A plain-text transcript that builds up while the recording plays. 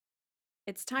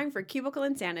It's time for Cubicle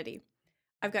Insanity.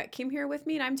 I've got Kim here with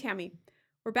me, and I'm Tammy.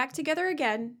 We're back together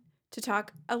again to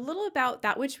talk a little about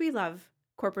that which we love,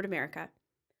 corporate America.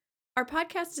 Our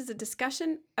podcast is a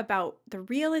discussion about the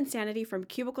real insanity from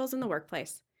cubicles in the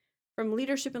workplace, from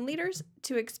leadership and leaders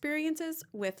to experiences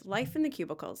with life in the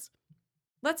cubicles.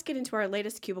 Let's get into our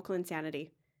latest cubicle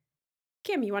insanity.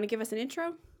 Kim, you want to give us an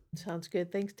intro? Sounds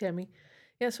good. Thanks, Tammy.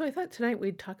 Yeah, so I thought tonight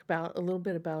we'd talk about a little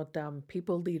bit about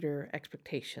people leader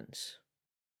expectations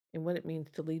and what it means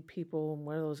to lead people and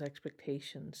what are those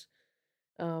expectations.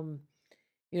 Um,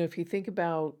 if you think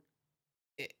about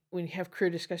it, when you have career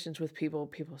discussions with people,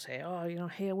 people say, "Oh,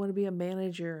 hey, I want to be a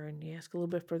manager," and you ask a little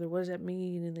bit further, "What does that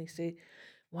mean?" And they say,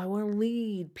 "Well, I want to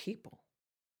lead people."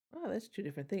 Oh, that's two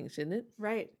different things, isn't it?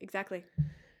 Right, exactly.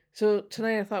 So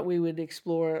tonight I thought we would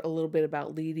explore a little bit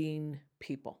about leading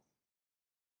people.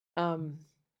 Um,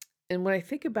 And when I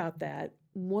think about that,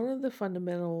 one of the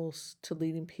fundamentals to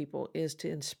leading people is to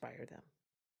inspire them,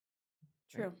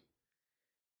 right? True.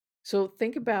 So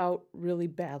think about really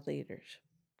bad leaders: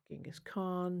 Genghis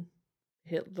Khan,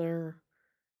 Hitler,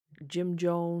 Jim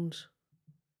Jones.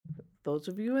 Those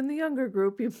of you in the younger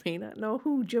group, you may not know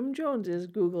who Jim Jones is.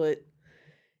 Google it.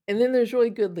 And then there's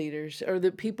really good leaders, or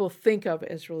that people think of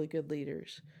as really good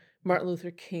leaders: Martin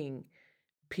Luther King,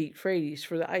 Pete Frates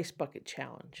for the Ice Bucket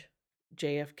Challenge,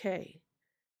 JFK.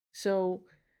 So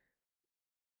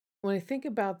when I think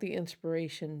about the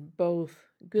inspiration, both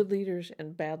good leaders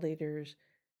and bad leaders,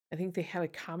 I think they had a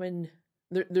common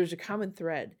there's a common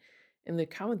thread. And the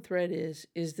common thread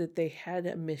is that they had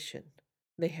a mission.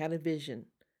 They had a vision.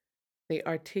 They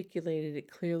articulated it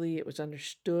clearly, it was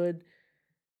understood.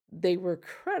 They were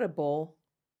credible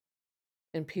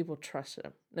and people trusted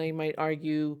them. Now you might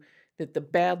argue that the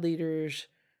bad leaders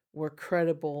were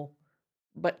credible,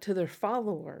 but to their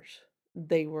followers,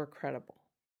 they were credible.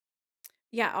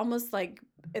 Yeah, almost like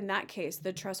in that case,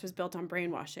 the trust was built on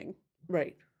brainwashing.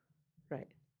 Right, right.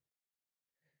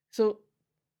 So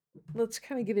let's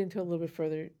kind of get into a little bit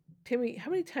further. Timmy, how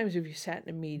many times have you sat in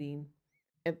a meeting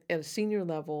at a senior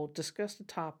level, discussed a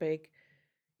topic?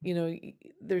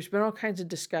 There's been all kinds of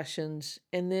discussions,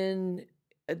 and then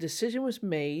a decision was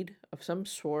made of some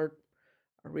sort,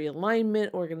 a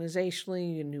realignment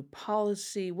organizationally, a new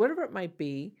policy, whatever it might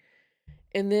be.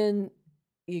 And then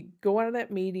you go out of that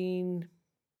meeting,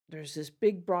 there's this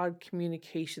big, broad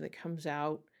communication that comes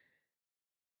out,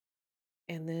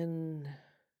 and then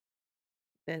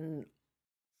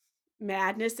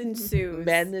Madness ensues.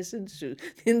 madness ensues.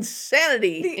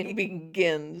 Insanity The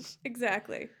begins.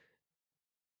 Exactly.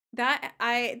 That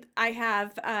I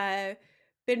have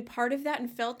been part of that and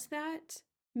felt that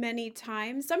many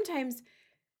times. Sometimes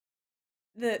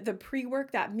the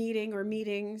pre-work, that meeting or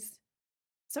meetings,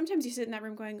 sometimes you sit in that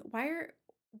room going, why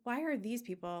are these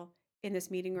people in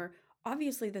this meeting? Or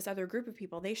obviously this other group of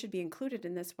people, they should be included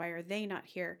in this. Why are they not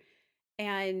here?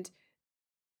 And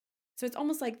so it's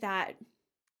almost like that,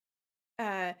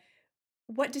 uh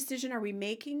what decision are we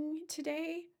making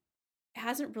today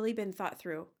hasn't really been thought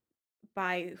through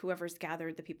by whoever's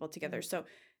gathered the people together. Right. So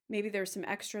maybe there's some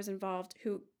extras involved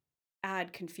who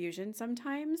add confusion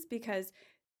sometimes because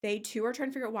they too are trying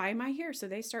to figure out, why am I here? So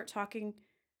they start talking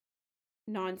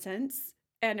nonsense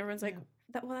and everyone's like,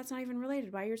 Yeah. that's not even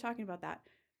related. Why are you talking about that?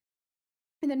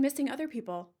 And then missing other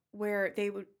people where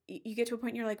you get to a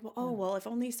point and you're like, Yeah. well, if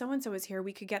only so and so was here,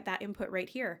 we could get that input right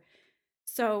here.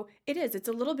 So it's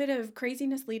a little bit of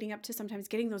craziness leading up to sometimes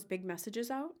getting those big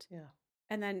messages out. Yeah.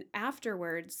 And then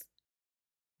afterwards,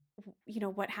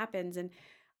 what happens. And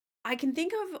I can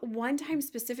think of one time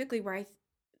specifically where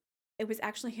it was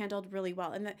actually handled really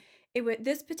well. And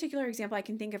this particular example I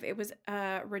can think of, it was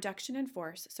a reduction in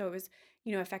force. So it was,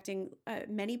 affecting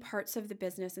many parts of the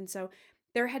business. And so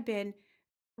there had been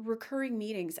recurring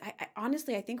meetings. I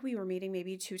honestly, I think we were meeting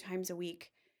maybe 2 times a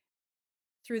week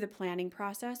through the planning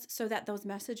process so that those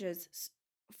messages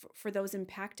for those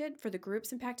impacted, for the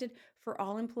groups impacted, for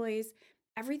all employees,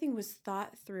 everything was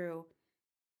thought through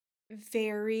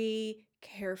very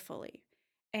carefully.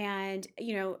 And,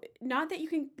 not that you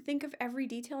can think of every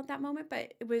detail at that moment,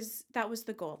 but that was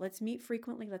the goal. Let's meet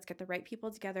frequently. Let's get the right people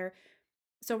together.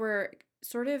 So we're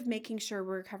sort of making sure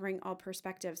we're covering all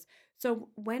perspectives. So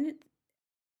when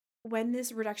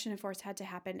this reduction in force had to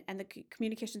happen and the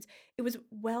communications, it was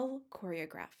well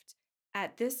choreographed.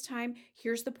 At this time,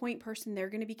 here's the point person. They're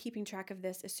going to be keeping track of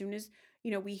this. As soon as,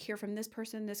 we hear from this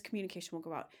person, this communication will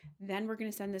go out. Then we're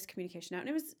going to send this communication out. And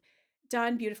it was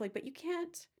done beautifully, but you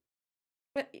can't.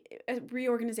 But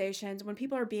reorganizations, when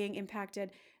people are being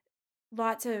impacted,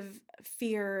 lots of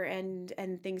fear and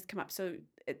things come up. So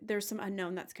there's some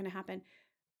unknown that's going to happen.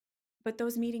 But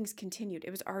those meetings continued.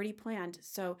 It was already planned.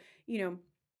 So,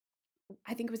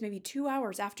 I think it was maybe 2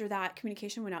 hours after that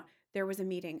communication went out, there was a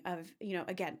meeting of,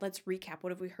 again, let's recap.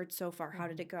 What have we heard so far? How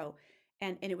did Mhm. it go?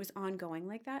 And it was ongoing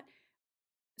like that.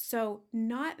 So,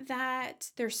 not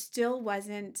that there still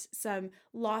wasn't some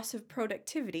loss of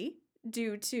productivity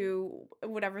due to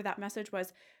whatever that message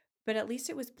was, but at least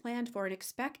it was planned for and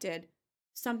expected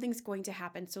something's going to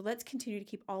happen. So, let's continue to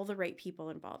keep all the right people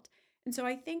involved. And so,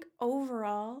 I think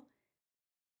overall,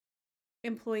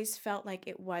 employees felt like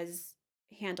it was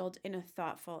handled in a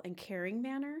thoughtful and caring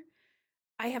manner.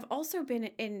 I have also been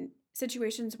in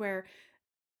situations where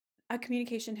a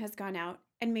communication has gone out,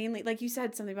 and mainly, like you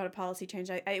said, something about a policy change.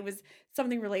 It was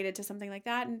something related to something like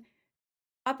that, and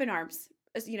up in arms.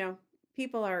 As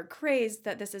people are crazed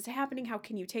that this is happening. How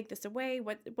can you take this away?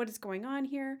 What is going on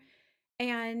here?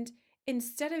 And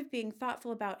instead of being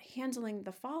thoughtful about handling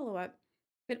the follow up,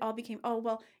 it all became, oh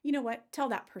well, you know what? Tell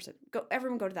that person. Go,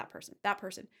 everyone, go to that person. That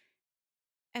person.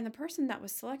 And the person that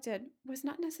was selected was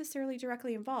not necessarily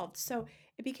directly involved. So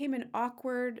it became an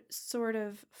awkward sort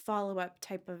of follow up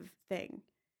type of thing.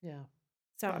 Yeah.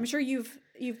 So Yeah. I'm sure you've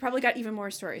probably got even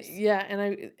more stories. Yeah,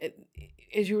 and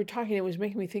as you were talking, it was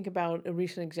making me think about a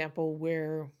recent example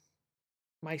where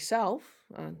myself,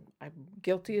 I'm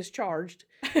guilty as charged,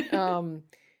 um,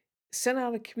 sent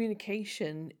out a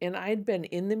communication, and I'd been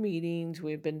in the meetings,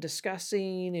 we've been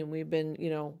discussing, and we've been,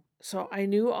 so I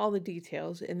knew all the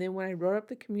details. And then when I wrote up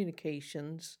the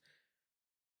communications,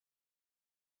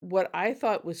 what I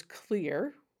thought was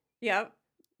clear Yep.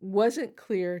 wasn't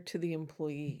clear to the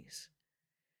employees.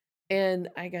 And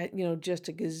I got, just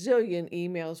a gazillion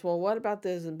emails. Well, what about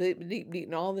this and bleep, bleep, bleep,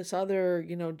 and all this other,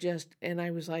 and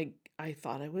I was like, I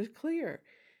thought I was clear.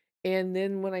 And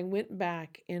then when I went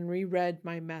back and reread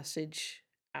my message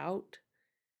out,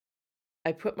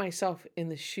 I put myself in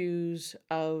the shoes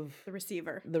of The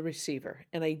receiver. the receiver,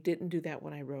 and I didn't do that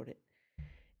when I wrote it.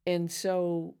 And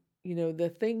so,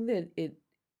 the thing that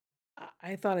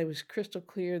I thought I was crystal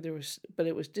clear, but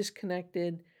it was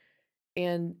disconnected.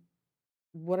 And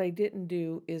what I didn't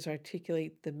do is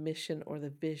articulate the mission or the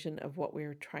vision of what we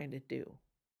were trying to do.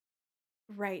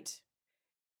 Right.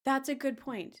 That's a good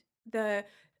point.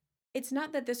 It's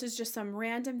not that this is just some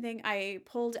random thing I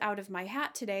pulled out of my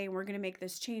hat today and we're going to make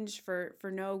this change for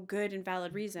no good and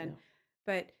valid reason, Yeah.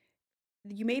 but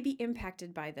you may be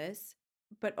impacted by this,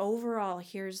 but overall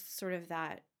here's sort of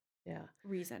that Yeah.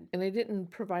 reason. And I didn't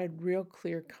provide real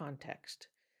clear context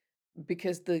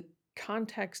because the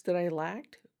context that I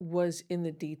lacked was in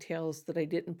the details that I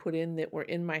didn't put in that were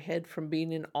in my head from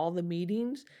being in all the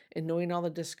meetings and knowing all the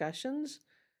discussions.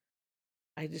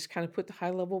 I just kind of put the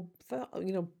high level,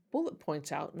 bullet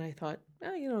points out, and I thought,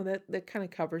 oh, that kind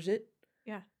of covers it.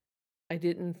 Yeah. I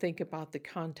didn't think about the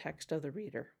context of the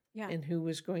reader Yeah. and who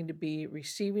was going to be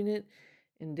receiving it,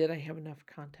 and did I have enough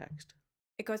context?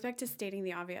 It goes back to stating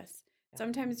the obvious. Yeah.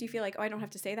 Sometimes you feel like, oh, I don't have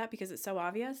to say that because it's so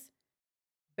obvious.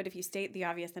 But if you state the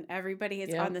obvious, then everybody is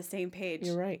Yeah, on the same page.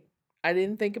 you're right. I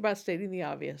didn't think about stating the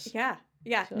obvious. Yeah.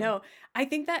 Yeah. So, No, I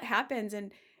think that happens.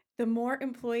 And the more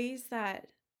employees that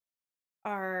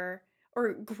are,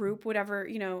 or group, whatever,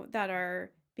 that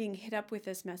are being hit up with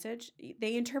this message,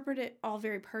 they interpret it all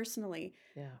very personally.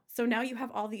 yeah, So now you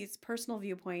have all these personal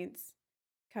viewpoints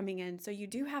coming in. So you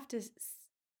do have to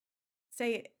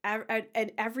say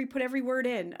and put every word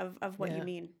in of what you yeah,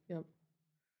 mean. yep.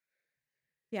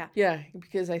 Yeah. Yeah,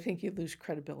 because I think you lose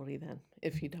credibility then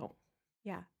if you don't.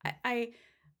 Yeah. I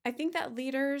think that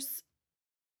leaders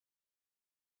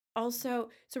also,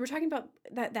 so we're talking about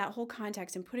that whole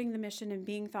context and putting the mission and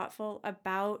being thoughtful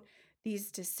about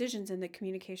these decisions and the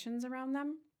communications around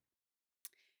them.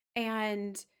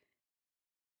 And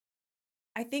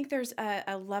I think there's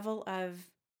a level of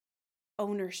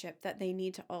ownership that they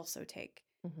need to also take.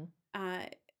 Mhm. Uh,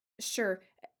 sure,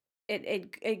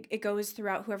 it goes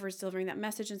throughout whoever's delivering that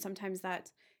message, and sometimes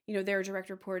that their direct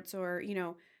reports or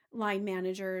line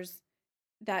managers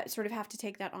that sort of have to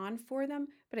take that on for them.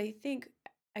 But I think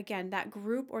again that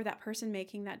group or that person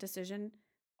making that decision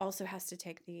also has to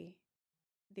take the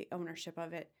ownership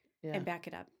of it Yeah, and back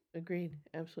it up. agreed.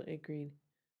 Absolutely agreed.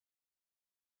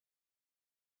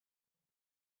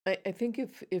 I think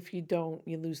if you don't,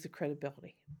 you lose the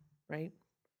credibility, right?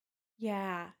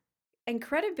 Yeah, and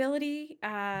credibility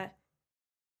can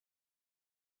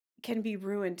be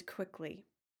ruined quickly.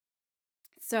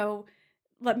 So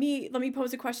let me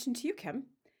pose a question to you, Kim.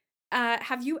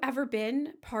 Have you ever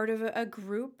been part of a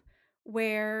group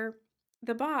where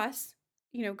the boss,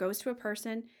 goes to a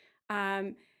person,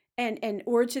 um, and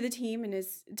or to the team and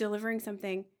is delivering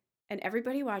something, and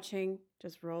everybody watching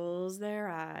just rolls their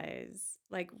eyes,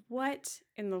 like what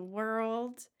in the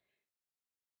world?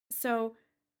 So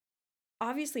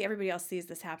obviously everybody else sees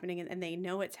this happening and they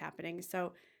know it's happening.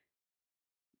 So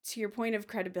to your point of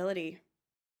credibility,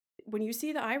 when you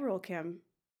see the eye roll, Kim,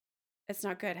 it's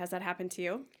not good. Has that happened to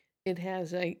you? It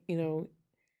has,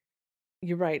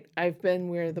 you're right. I've been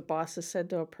where the boss has said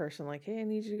to a person, like, hey, I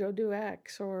need you to go do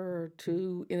X, or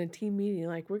to in a team meeting,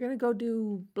 like, we're going to go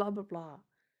do blah, blah, blah.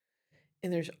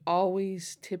 And there's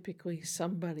always typically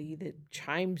somebody that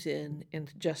chimes in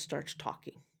and just starts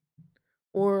talking.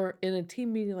 Or in a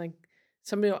team meeting, like,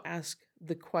 somebody will ask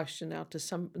the question out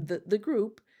to the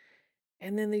group,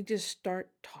 and then they just start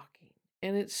talking.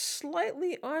 And it's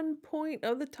slightly on point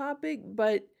of the topic,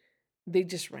 but they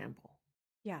just ramble.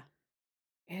 Yeah.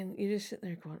 And you're just sitting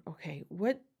there going, okay,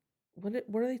 what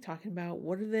are they talking about?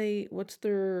 What are they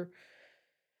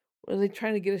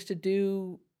trying to get us to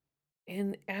do?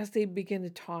 And as they begin to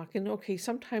talk, and okay,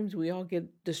 sometimes we all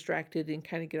get distracted and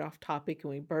kind of get off topic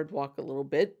and we bird walk a little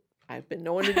bit. I've been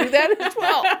known to do that as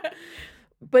well.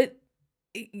 But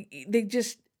they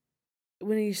just,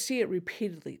 when you see it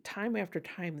repeatedly, time after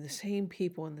time, the same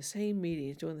people in the same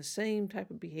meetings doing the same type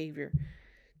of behavior,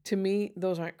 to me,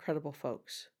 those aren't credible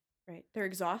folks. Right. They're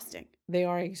exhausting. They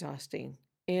are exhausting.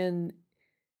 And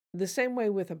the same way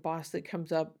with a boss that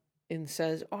comes up and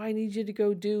says, oh, I need you to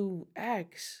go do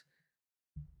X.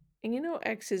 And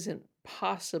X isn't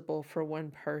possible for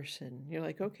one person. You're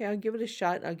like, okay, I'll give it a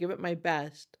shot. I'll give it my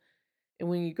best. And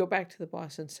when you go back to the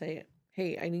boss and say,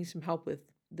 hey, I need some help with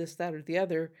this, that, or the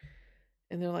other,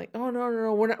 and they're like, oh, no, no,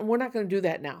 no, we're not going to do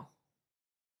that now.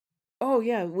 Oh,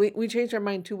 yeah, we changed our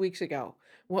mind 2 weeks ago.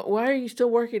 Why are you still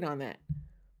working on that?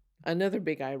 Another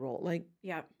big eye roll. Like,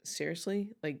 Yeah. seriously?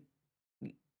 Like,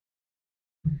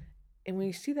 and when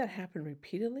you see that happen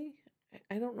repeatedly,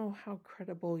 I don't know how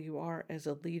credible you are as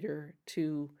a leader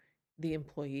to the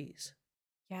employees.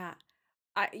 Yeah.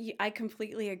 I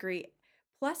completely agree.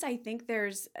 Plus, I think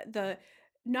there's the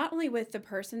not only with the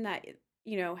person that,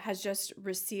 has just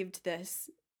received this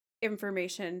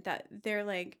information that they're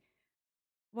like,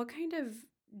 what kind of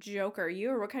joke are you?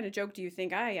 Or what kind of joke do you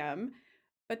think I am?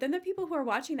 But then the people who are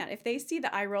watching that, if they see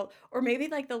the eye roll or maybe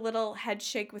like the little head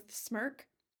shake with the smirk,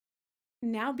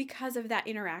 now because of that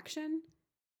interaction,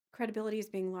 credibility is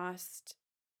being lost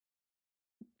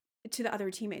to the other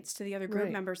teammates, to the other group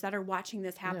Right. members that are watching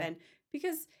this Yeah. happen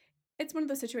because it's one of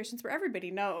those situations where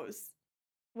everybody knows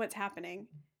what's happening.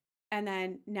 And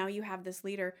then now you have this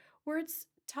leader where it's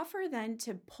tougher then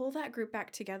to pull that group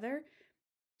back together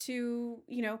to,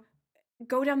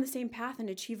 go down the same path and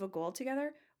achieve a goal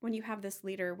together when you have this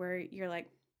leader where you're like,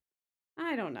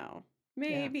 I don't know.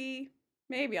 Yeah.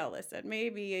 Maybe I'll listen.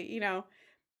 Maybe,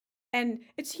 and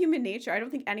it's human nature. I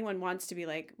don't think anyone wants to be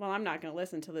like, well, I'm not going to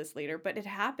listen to this leader, but it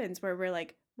happens where we're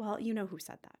like, well, you know who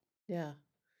said that. Yeah.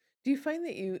 Do you find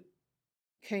that you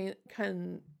can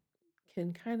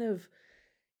kind of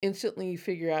instantly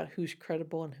figure out who's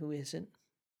credible and who isn't?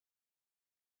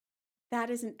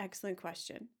 That is an excellent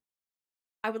question.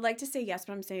 I would like to say yes,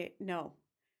 but I'm saying no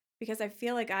because I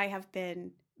feel like I have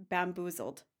been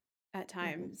bamboozled at Hmm.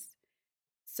 times.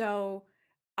 So,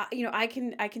 I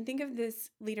can think of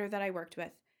this leader that I worked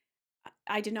with.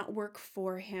 I did not work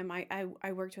for him.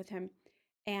 I worked with him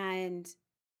and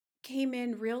came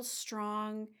in real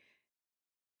strong,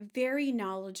 very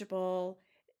knowledgeable,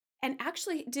 and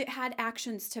actually had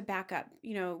actions to back up,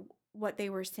 what they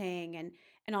were saying and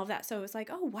all of that. So it was like,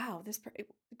 oh wow,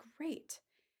 great.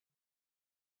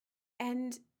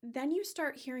 And then you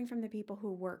start hearing from the people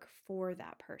who work for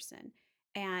that person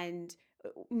and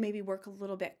maybe work a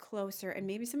little bit closer and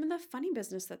maybe some of the funny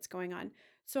business that's going on.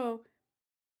 So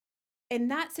in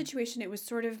that situation, it was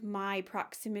sort of my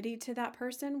proximity to that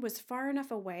person was far enough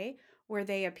away where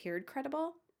they appeared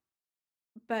credible.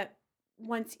 But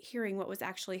once hearing what was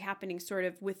actually happening sort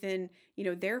of within,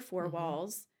 their four Hmm.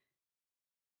 walls,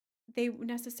 they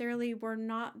necessarily were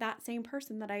not that same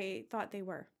person that I thought they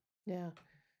were. Yeah.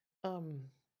 Um,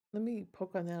 Let me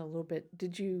poke on that a little bit.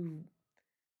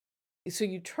 So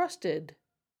you trusted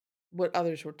what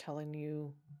others were telling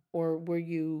you, or were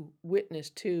you witness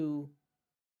to?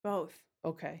 Both.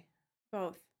 Okay.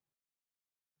 Both.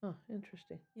 Oh,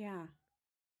 interesting. Yeah.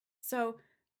 So,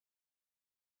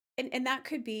 and that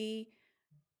could be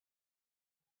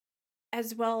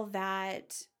as well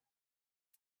that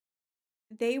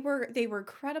they were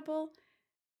credible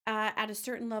at a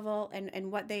certain level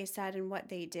and what they said and what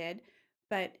they did,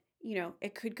 but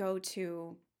it could go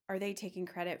to, are they taking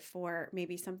credit for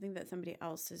maybe something that somebody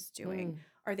else is doing? Mm,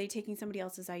 Are they taking somebody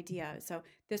else's idea? So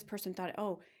this person thought,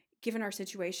 oh, given our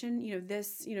situation,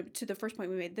 this, to the first point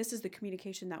we made, this is the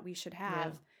communication that we should yeah.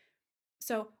 have.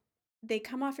 So they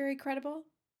come off very credible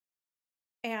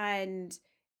and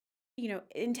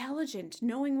intelligent,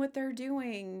 knowing what they're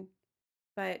doing.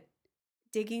 but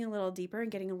digging a little deeper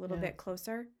and getting a little Yeah. bit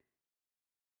closer,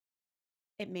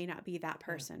 it may not be that Yeah.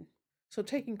 person. So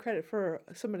taking credit for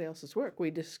somebody else's work,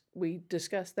 we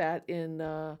discussed that in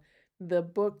the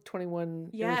book 21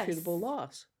 Irrefutable Yes.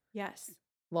 Laws. Yes.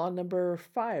 Law number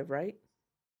 5, right?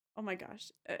 Oh my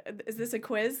gosh. Is this a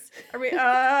quiz? Are we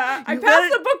I You passed got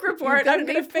the it. book You report. got I'm an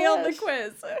going A to fail the plus.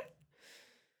 quiz.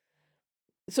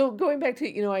 So going back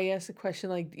to, I asked the question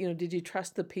like, did you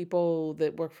trust the people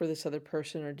that work for this other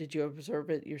person or did you observe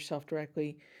it yourself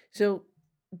directly? So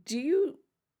do you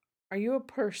are you a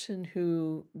person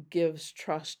who gives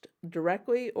trust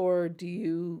directly or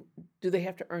do they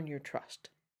have to earn your trust?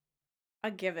 I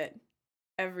give it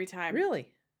every time.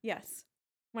 Really? Yes.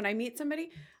 When I meet somebody,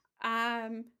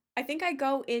 I think I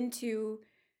go into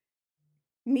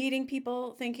meeting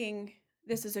people thinking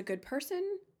this is a good person.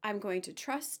 I'm going to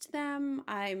trust them.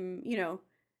 I'm,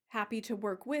 happy to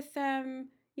work with them,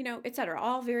 etc.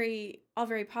 All very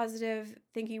positive,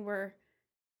 thinking we're,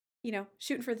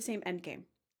 shooting for the same end game.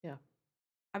 Yeah.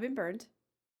 I've been burned.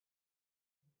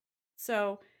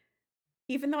 So,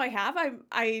 even though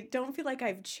I don't feel like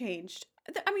I've changed.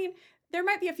 I mean, there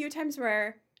might be a few times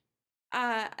where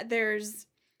there's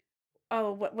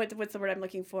what's the word I'm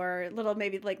looking for? Little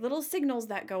maybe like little signals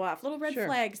that go off, little red Sure.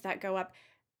 flags that go up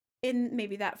in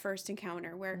maybe that first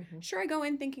encounter where Hmm. sure I go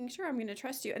in thinking sure I'm going to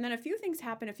trust you and then a few things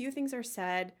happen, a few things are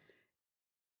said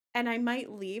and I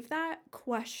might leave that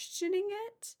questioning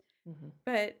it, Hmm.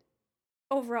 but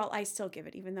overall I still give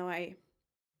it even though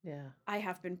Yeah. I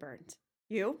have been burned.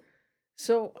 You?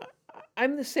 So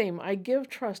I'm the same. I give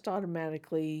trust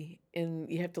automatically, and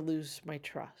you have to lose my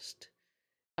trust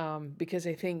because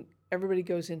I think everybody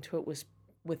goes into it with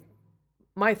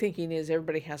my thinking is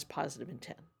everybody has positive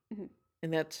intent, Mhm.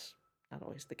 and that's not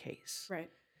always the case.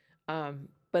 Right.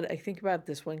 But I think about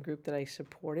this one group that I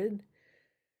supported.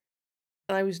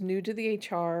 I was new to the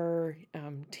HR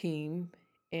team,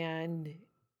 and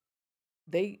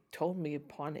they told me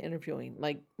upon interviewing,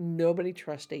 like, nobody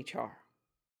trusts HR.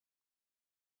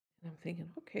 And I'm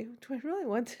thinking, okay, do I really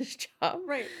want this job?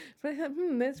 Right. But I thought,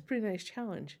 that's a pretty nice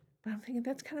challenge. But I'm thinking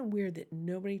that's kind of weird that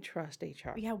nobody trusts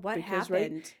HR Yeah, what because,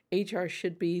 right, happened? HR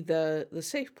should be the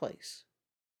safe place.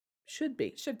 Should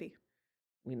be. Should be.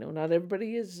 We know not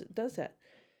everybody does that.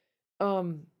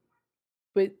 Um,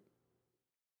 but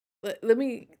let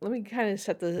me kind of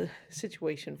set the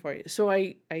situation for you. So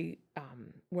I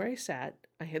where I sat,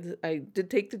 I did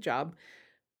take the job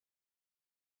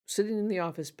sitting in the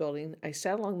office building. I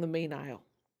sat along the main aisle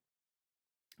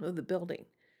of the building,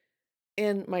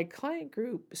 and my client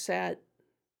group sat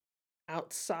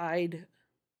outside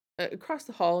across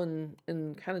the hall and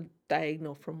kind of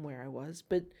diagonal from where I was,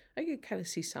 but I could kind of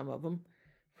see some of them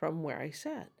from where I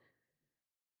sat.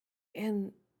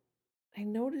 And I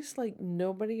noticed like none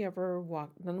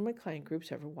of my client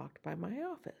groups ever walked by my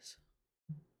office.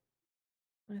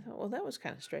 I thought, well, that was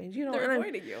kind of strange, They're and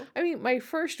avoiding you. I mean, my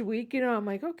first week, I'm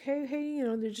like, okay, hey,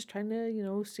 they're just trying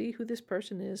to, see who this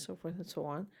person is, so forth and so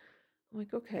on. I'm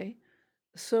like, okay.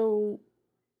 So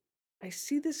I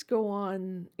see this go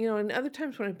on, and other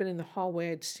times when I've been in the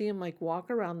hallway, I'd see them like walk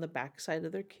around the back side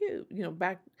of their cube,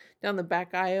 back down the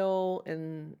back aisle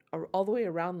and all the way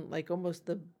around, like almost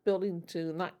the building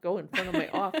to not go in front of my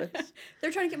office.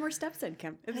 They're trying to get more steps in,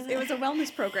 Kim. It was a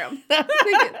wellness program. I'm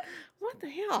thinking, what the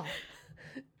hell?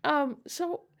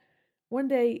 So one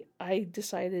day I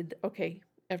decided, okay,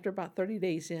 after about 30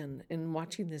 days in and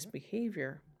watching this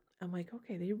behavior, I'm like,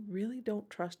 okay, they really don't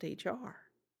trust HR.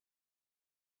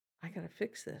 I got to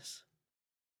fix this.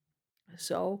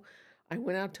 So I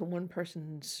went out to one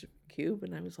person's cube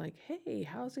and I was like, hey,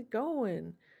 how's it going?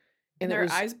 And And it their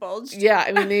was, eyes bulged. yeah,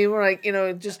 I mean, they were like,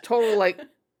 just total like,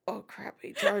 oh crap,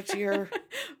 HR's here.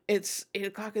 It's 8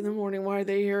 o'clock in the morning. Why are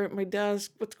they here at my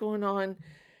desk? What's going on?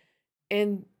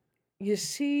 And you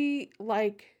see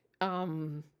like,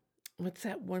 what's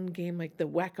that one game like the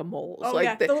whack-a-moles? Oh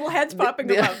yeah, Like the little heads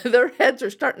popping above. their heads are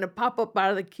starting to pop up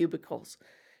out of the cubicles.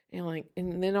 And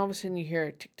then all of a sudden you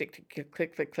hear tick, tick, tick,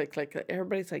 click, click, click, click, click.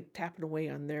 Everybody's like tapping away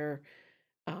on their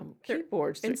Their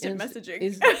keyboards. Their instant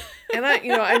messaging. and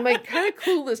I'm like kind of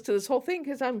clueless to this whole thing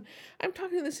because I'm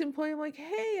talking to this employee. I'm like,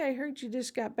 hey, I heard you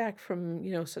just got back from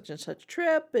such and such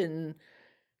trip, and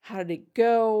how did it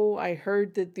go? I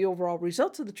heard that the overall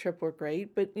results of the trip were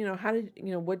great, but how did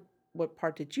what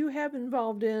part did you have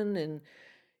involved in, and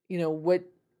what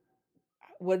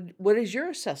what is your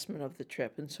assessment of the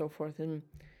trip and so forth.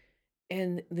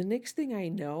 And the next thing I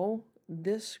know,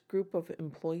 this group of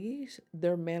employees,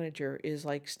 their manager is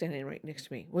like standing right next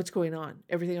to me. What's going on?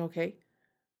 Everything okay?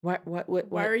 Why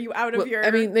are you out of What? I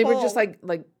your mean, they were just hole?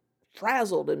 like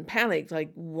frazzled and panicked.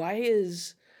 Like, why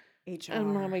is? I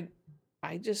don't know. I'm HR. like,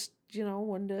 I just,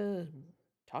 wanted to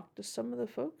talk to some of the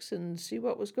folks and see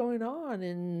what was going on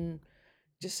and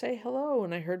just say hello.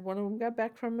 And I heard one of them got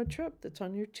back from a trip that's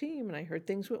on your team, and I heard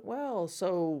things went well.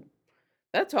 So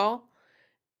that's all.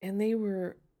 And they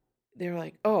were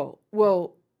like, "Oh,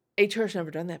 well, HR's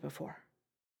never done that before."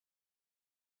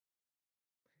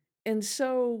 And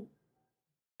so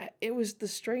it was the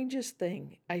strangest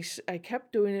thing. I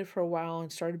kept doing it for a while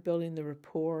and started building the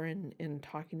rapport and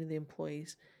talking to the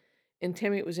employees. And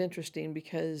Tammy, it was interesting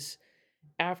because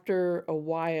after a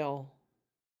while,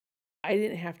 I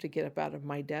didn't have to get up out of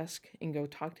my desk and go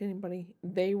talk to anybody.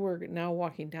 They were now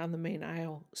walking down the main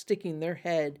aisle, sticking their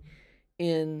head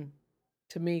in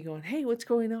to me, going, "Hey, what's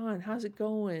going on? How's it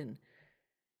going?"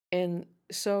 And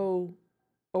so,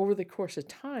 over the course of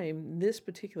time, this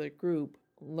particular group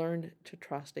learned to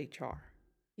trust HR.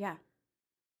 Yeah.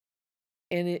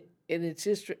 And it's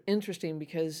just interesting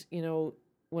because,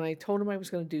 when I told them I was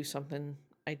going to do something,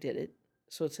 I did it.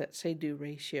 So it's that say do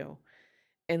ratio.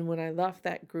 And when I left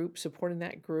that group, supporting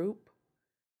that group,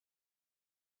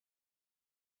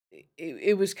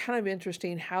 it was kind of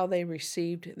interesting how they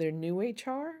received their new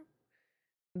HR.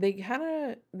 They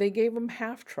gave them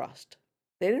half trust.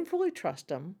 They didn't fully trust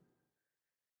them,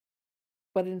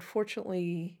 but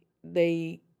unfortunately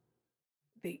they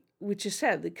which is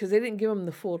sad because they didn't give them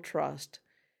the full trust,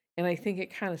 and I think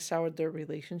it kind of soured their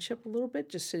relationship a little bit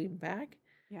just sitting back.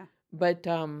 Yeah. But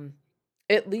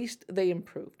at least they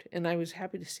improved, and I was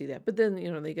happy to see that. But then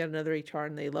they got another HR,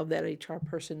 and they love that HR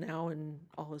person now, and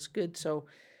all is good. So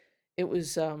it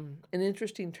was an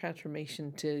interesting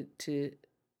transformation to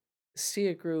see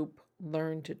a group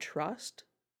learn to trust.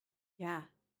 Yeah.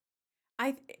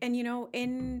 And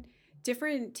in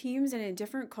different teams and in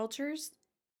different cultures,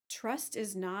 trust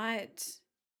is not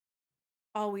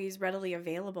always readily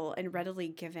available and readily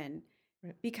given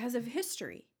Right. because of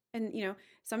history. And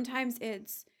sometimes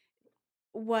it's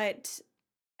what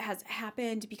has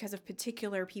happened because of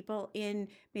particular people in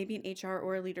maybe an HR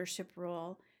or a leadership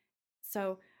role.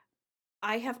 So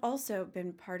I have also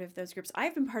been part of those groups.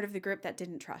 I've been part of the group that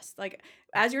didn't trust. Like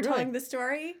as you're Really? telling the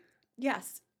story,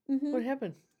 yes. What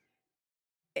happened?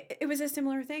 It was a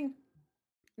similar thing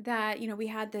that we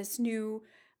had this new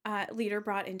leader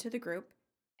brought into the group,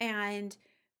 and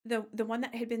the one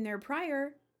that had been there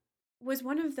prior was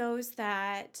one of those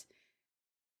that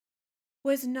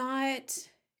was not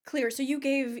clear. So you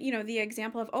gave the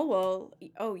example of, oh well,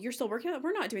 oh, you're still working on it,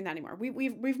 we're not doing that anymore,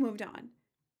 we've moved on,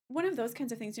 one of those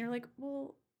kinds of things. And you're like,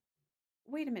 well,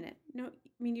 wait a minute, no, I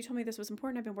mean, you told me this was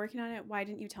important, I've been working on it, why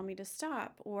didn't you tell me to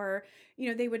stop? Or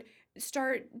they would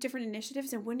start different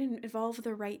initiatives and wouldn't involve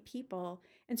the right people,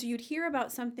 and so you'd hear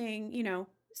about something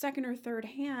second or third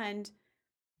hand,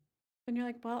 and you're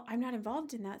like, well, I'm not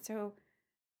involved in that, so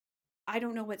I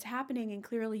don't know what's happening, and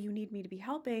clearly you need me to be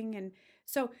helping. And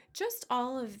so just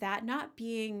all of that, not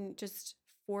being just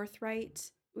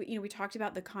forthright. We talked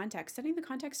about the context, setting the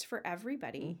context for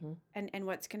everybody, Mm-hmm. and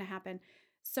what's going to happen.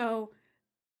 So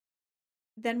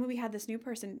then when we had this new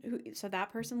person, so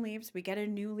that person leaves, we get a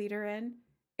new leader in.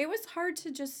 It was hard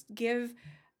to just give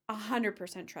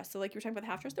 100% trust. So like you were talking about the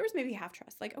half trust, there was maybe half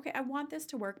trust. Like, okay, I want this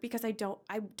to work because I don't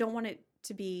want it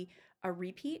to be a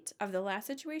repeat of the last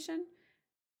situation.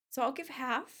 So I'll give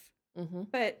half, Mm-hmm.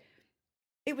 but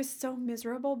it was so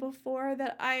miserable before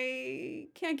that I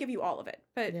can't give you all of it.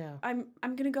 But Yeah. I'm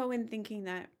gonna go in thinking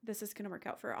that this is gonna work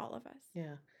out for all of us.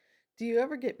 Yeah. Do you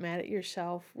ever get mad at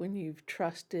yourself when you've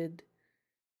trusted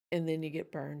and then you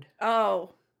get burned?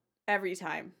 Oh, every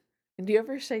time. And do you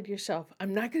ever say to yourself,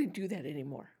 "I'm not going to do that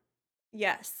anymore"?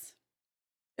 Yes.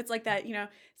 It's like that,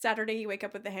 Saturday you wake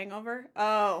up with the hangover.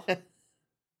 Oh,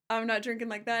 I'm not drinking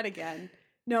like that again.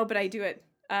 No, but I do it.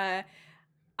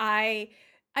 I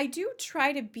I do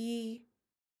try to be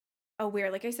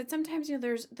aware. Like I said, sometimes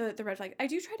there's the red flag. I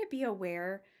do try to be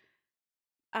aware.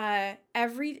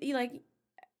 Like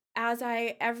as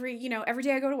I every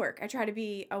day I go to work, I try to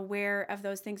be aware of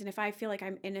those things. And if I feel like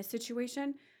I'm in a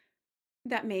situation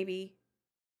that maybe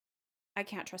I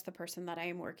can't trust the person that I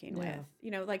am working Yeah.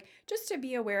 with, like just to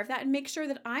be aware of that and make sure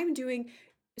that I'm doing.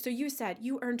 So you said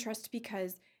you earn trust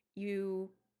because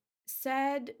you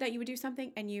said that you would do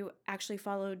something and you actually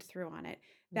followed through on it.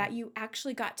 Yeah. That you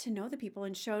actually got to know the people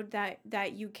and showed that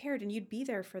you cared and you'd be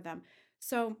there for them.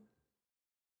 So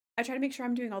I try to make sure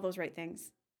I'm doing all those right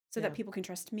things so that Yeah. people can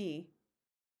trust me.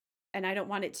 And I don't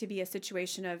want it to be a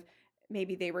situation of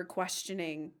maybe they were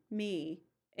questioning me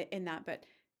in that, but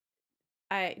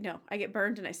I no, I get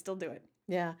burned and I still do it.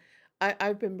 Yeah.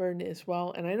 I've been burned as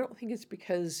well, and I don't think it's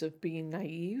because of being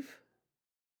naive.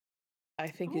 I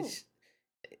think Oh, it's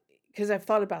because I've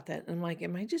thought about that, and I'm like,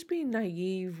 am I just being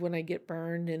naive when I get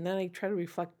burned? And then I try to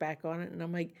reflect back on it, and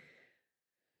I'm like,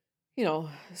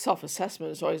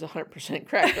 self-assessment is always 100%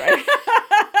 correct, right?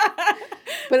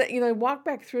 But, I walk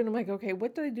back through and I'm like, okay,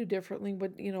 what did I do differently?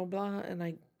 What, blah. And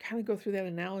I kind of go through that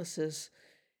analysis.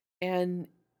 And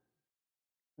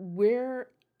where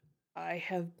I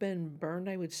have been burned,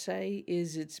 I would say,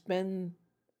 is it's been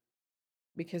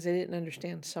because I didn't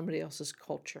understand somebody else's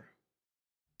culture.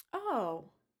 Oh,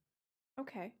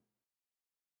 okay.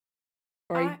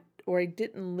 Or I I or I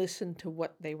didn't listen to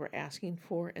what they were asking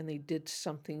for and they did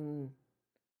something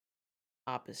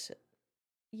opposite.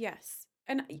 Yes.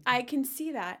 And I can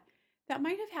see that. That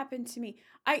might have happened to me.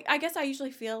 I guess I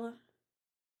usually feel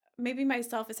maybe my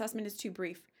self-assessment is too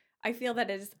brief. I feel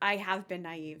that I have been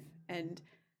naive and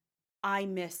I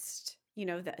missed,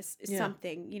 this Yeah.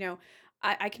 something,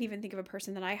 I can even think of a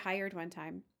person that I hired one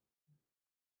time.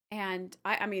 And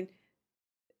I mean,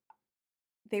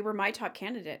 they were my top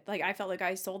candidate. Like I felt like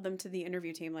I sold them to the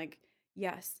interview team. Like,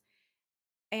 yes.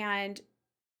 And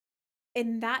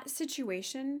in that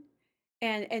situation,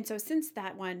 and so since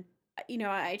that one,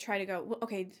 I try to go, well,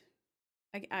 okay,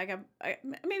 I got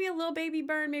maybe a little baby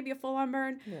burn, maybe a full on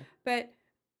burn, Yeah. but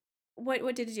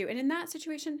what did it do? And in that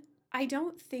situation, I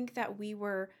don't think that we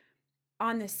were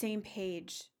on the same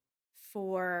page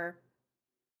for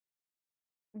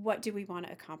what do we want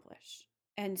to accomplish.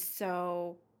 And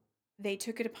so they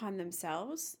took it upon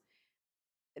themselves.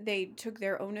 They took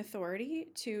their own authority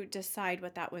to decide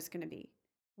what that was going to be,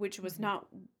 which was Hmm. not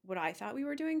what I thought we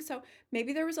were doing. So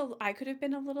maybe I could have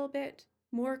been a little bit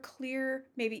more clear.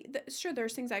 Maybe, sure,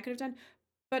 there's things I could have done.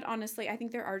 But honestly, I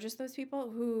think there are just those people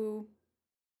who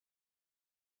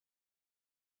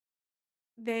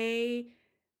they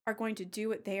are going to do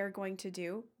what they are going to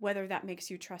do, whether that makes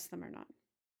you trust them or not.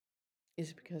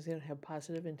 Is it because they don't have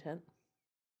positive intent?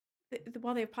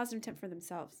 Well, they have positive intent for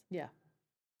themselves. Yeah.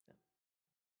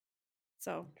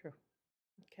 So, True.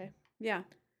 Okay. yeah.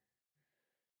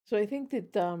 So I think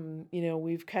that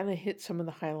we've kind of hit some of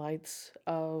the highlights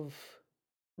of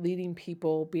leading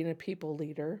people, being a people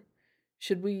leader.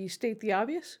 Should we state the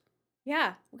obvious?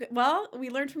 Yeah. Well, we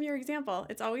learned from your example.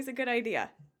 It's always a good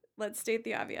idea. Let's state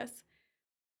the obvious.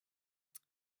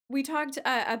 We talked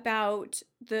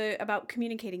about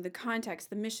communicating the context,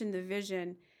 the mission, the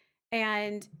vision,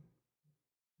 and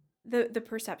the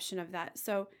perception of that.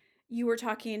 So you were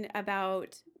talking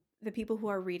about the people who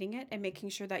are reading it and making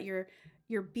sure that you're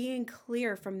being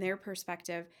clear from their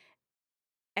perspective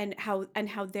and how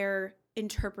they're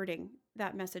interpreting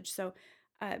that message. So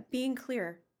being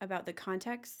clear about the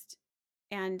context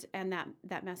and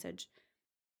that message.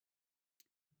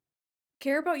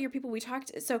 Care about your people. We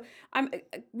talked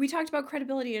about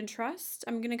credibility and trust.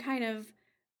 I'm going to kind of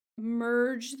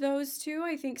merge those two.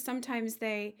 I think sometimes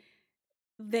they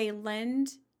lend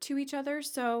to each other.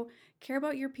 So care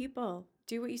about your people.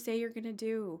 Do what you say you're going to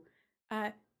do.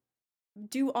 Uh,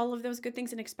 do all of those good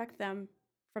things and expect them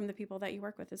from the people that you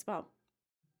work with as well.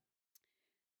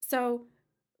 So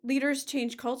leaders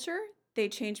change culture. They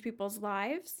change people's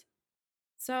lives.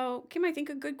 So Kim, I think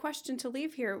a good question to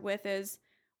leave here with is,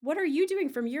 what are you doing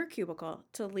from your cubicle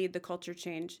to lead the culture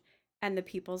change and the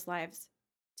people's lives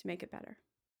to make it better?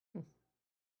 Hmm.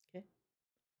 Okay.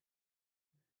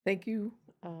 Thank you.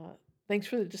 Thanks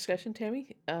for the discussion,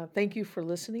 Tammy. Thank you for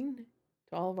listening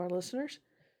to all of our listeners.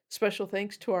 Special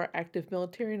thanks to our active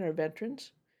military and our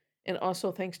veterans. And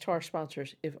also thanks to our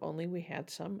sponsors. If only we had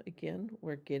some. Again,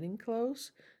 we're getting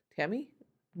close. Tammy,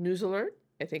 news alert.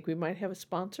 I think we might have a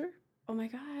sponsor. Oh my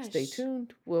Stay gosh.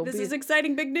 tuned. We'll This is be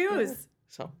exciting big yeah. news.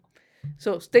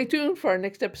 So stay tuned for our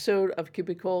next episode of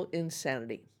Cubicle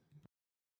Insanity.